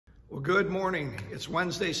Well, good morning. It's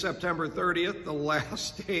Wednesday, September 30th, the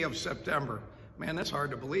last day of September. Man, that's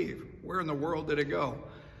hard to believe. Where in the world did it go?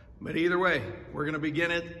 But either way, we're going to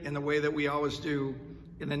begin it in the way that we always do,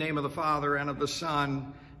 in the name of the Father, and of the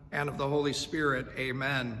Son, and of the Holy Spirit.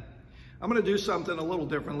 Amen. I'm going to do something a little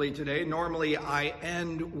differently today. Normally, I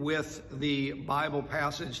end with the Bible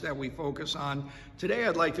passage that we focus on. Today,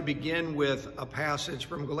 I'd like to begin with a passage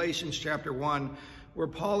from Galatians chapter 1, where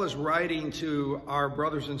Paul is writing to our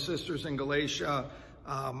brothers and sisters in Galatia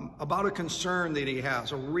about a concern that he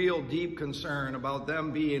has, a real deep concern about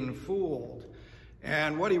them being fooled.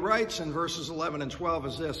 And what he writes in verses 11 and 12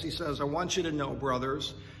 is this. He says, I want you to know,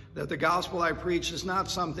 brothers, that the gospel I preach is not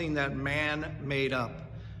something that man made up.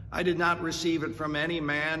 I did not receive it from any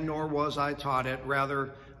man, nor was I taught it.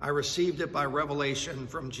 Rather, I received it by revelation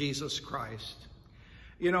from Jesus Christ.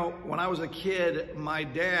 You know, when I was a kid, my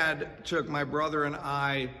dad took my brother and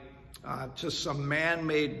I to some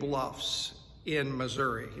man-made bluffs in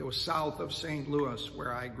Missouri. It was south of St. Louis,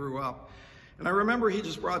 where I grew up. And I remember he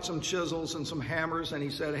just brought some chisels and some hammers, and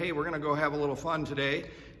he said, hey, we're going to go have a little fun today.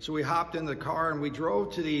 So we hopped in the car, and we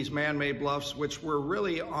drove to these man-made bluffs, which were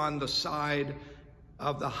really on the side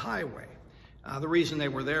of the highway. The reason they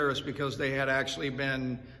were there is because they had actually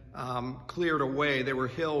been cleared away. There were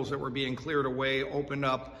hills that were being cleared away, opened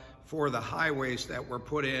up for the highways that were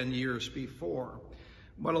put in years before.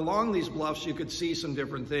 But along these bluffs, you could see some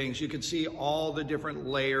different things. You could see all the different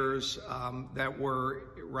layers that were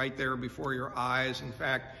right there before your eyes. In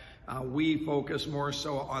fact, we focus more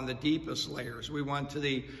so on the deepest layers. We went to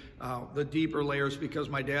the deeper layers because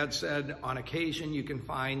my dad said on occasion you can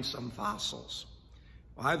find some fossils.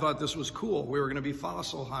 Well, I thought this was cool. We were going to be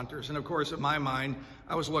fossil hunters. And of course, in my mind,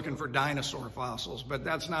 I was looking for dinosaur fossils, but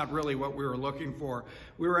that's not really what we were looking for.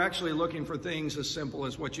 We were actually looking for things as simple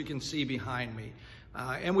as what you can see behind me.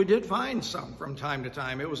 And we did find some from time to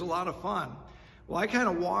time. It was a lot of fun. Well, I kind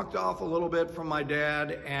of walked off a little bit from my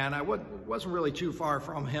dad, and I wasn't really too far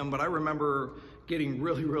from him, but I remember getting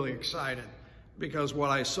really, really excited because what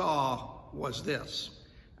I saw was this.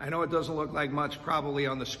 I know it doesn't look like much probably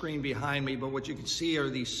on the screen behind me, but what you can see are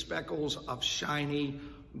these speckles of shiny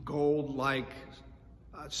gold-like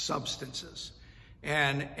substances.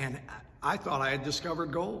 And I thought I had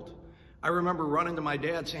discovered gold. I remember running to my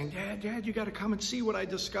dad saying, Dad, you got to come and see what I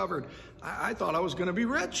discovered. I thought I was going to be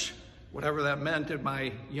rich, whatever that meant at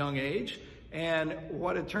my young age. And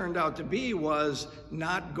what it turned out to be was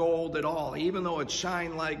not gold at all. Even though it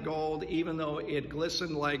shined like gold, even though it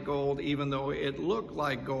glistened like gold, even though it looked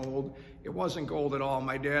like gold, it wasn't gold at all.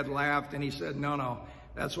 My dad laughed and he said, no,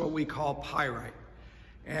 that's what we call pyrite.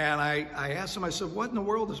 And I asked him, I said, what in the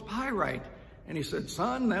world is pyrite? And he said,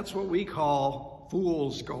 son, that's what we call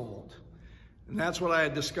fool's gold. And that's what I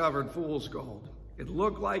had discovered, fool's gold. It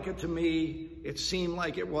looked like it to me, it seemed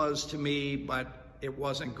like it was to me, but it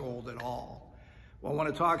wasn't gold at all. Well,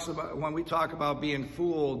 when we talk about being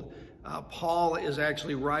fooled, Paul is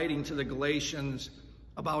actually writing to the Galatians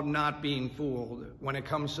about not being fooled when it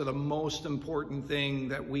comes to the most important thing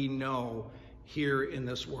that we know here in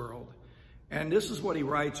this world. And this is what he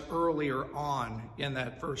writes earlier on in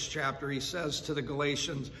that first chapter. He says to the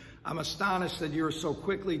Galatians, I'm astonished that you're so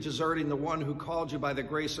quickly deserting the one who called you by the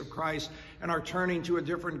grace of Christ and are turning to a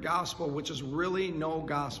different gospel, which is really no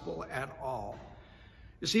gospel at all.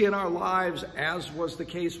 You see, in our lives, as was the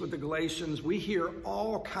case with the Galatians, we hear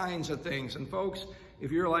all kinds of things. And folks,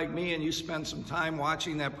 if you're like me and you spent some time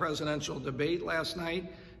watching that presidential debate last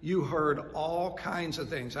night, you heard all kinds of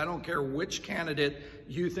things. I don't care which candidate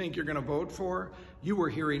you think you're going to vote for. You were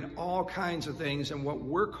hearing all kinds of things. And what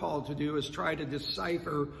we're called to do is try to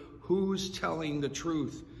decipher who's telling the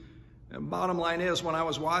truth. And bottom line is, when I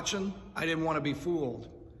was watching, I didn't want to be fooled.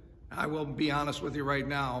 I will be honest with you right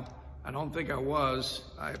now. I don't think I was.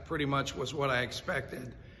 I pretty much was what I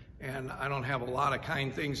expected. And I don't have a lot of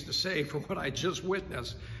kind things to say for what I just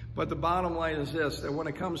witnessed. But the bottom line is this, that when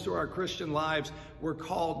it comes to our Christian lives, we're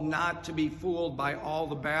called not to be fooled by all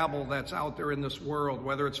the babble that's out there in this world,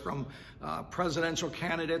 whether it's from presidential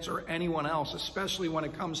candidates or anyone else, especially when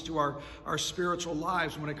it comes to our spiritual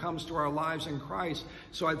lives, when it comes to our lives in Christ.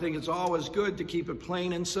 So I think it's always good to keep it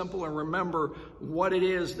plain and simple and remember what it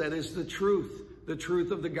is that is the truth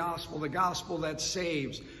of the gospel that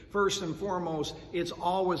saves. First and foremost, it's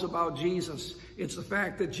always about Jesus. It's the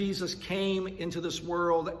fact that Jesus came into this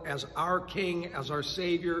world as our King, as our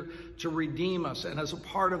Savior, to redeem us. And as a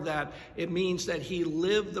part of that, it means that he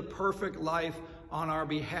lived the perfect life on our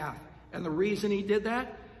behalf. And the reason he did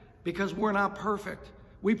that? Because we're not perfect.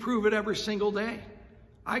 We prove it every single day.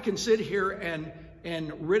 I can sit here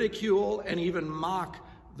and ridicule and even mock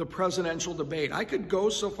the presidential debate. I could go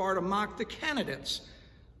so far to mock the candidates.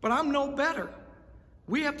 But I'm no better.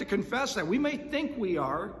 We have to confess that. We may think we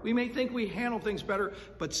are. We may think we handle things better,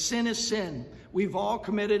 but sin is sin. We've all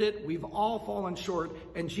committed it. We've all fallen short.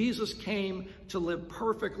 And Jesus came to live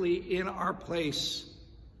perfectly in our place.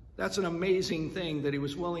 That's an amazing thing that he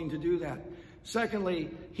was willing to do that. Secondly,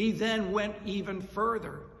 he then went even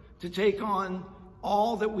further to take on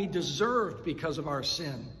all that we deserved because of our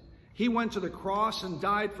sin. He went to the cross and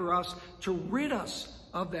died for us to rid us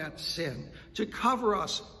of that sin, to cover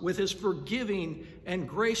us with his forgiving and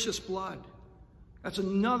gracious blood. That's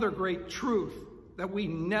another great truth that we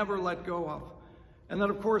never let go of. And then,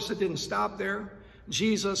 of course, it didn't stop there.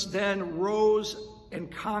 Jesus then rose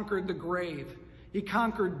and conquered the grave. He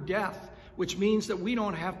conquered death, which means that we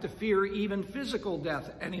don't have to fear even physical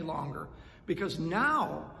death any longer. Because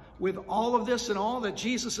now, with all of this and all that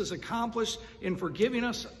Jesus has accomplished in forgiving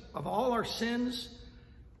us of all our sins,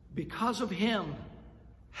 because of him,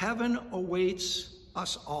 heaven awaits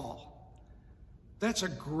us all. That's a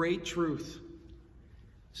great truth.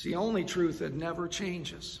 It's the only truth that never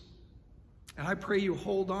changes. And I pray you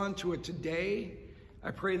hold on to it today.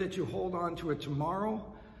 I pray that you hold on to it tomorrow.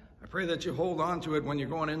 I pray that you hold on to it when you're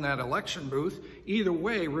going in that election booth. Either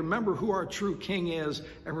way, remember who our true King is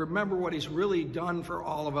and remember what he's really done for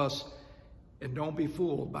all of us. And don't be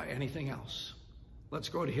fooled by anything else. Let's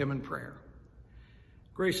go to him in prayer.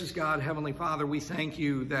 Gracious God, Heavenly Father, we thank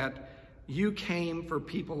you that you came for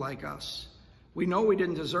people like us. We know we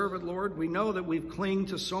didn't deserve it, Lord. We know that we've clinged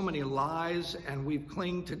to so many lies and we've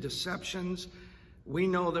clinged to deceptions. We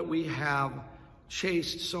know that we have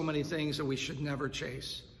chased so many things that we should never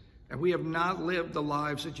chase. And we have not lived the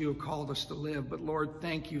lives that you have called us to live. But Lord,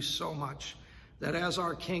 thank you so much that as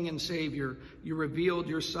our King and Savior, you revealed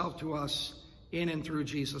yourself to us in and through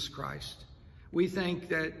Jesus Christ. We thank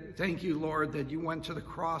you, Lord, that you went to the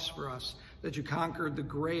cross for us, that you conquered the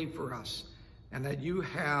grave for us, and that you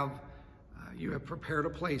have prepared a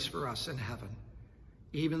place for us in heaven,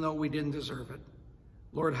 even though we didn't deserve it.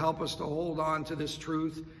 Lord, help us to hold on to this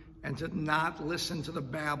truth and to not listen to the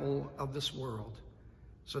babble of this world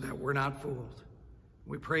so that we're not fooled.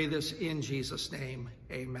 We pray this in Jesus' name.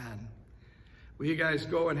 Amen. Will you guys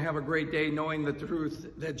go and have a great day knowing the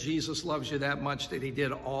truth that Jesus loves you that much that he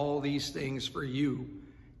did all these things for you,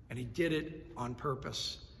 and he did it on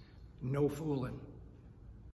purpose. No fooling.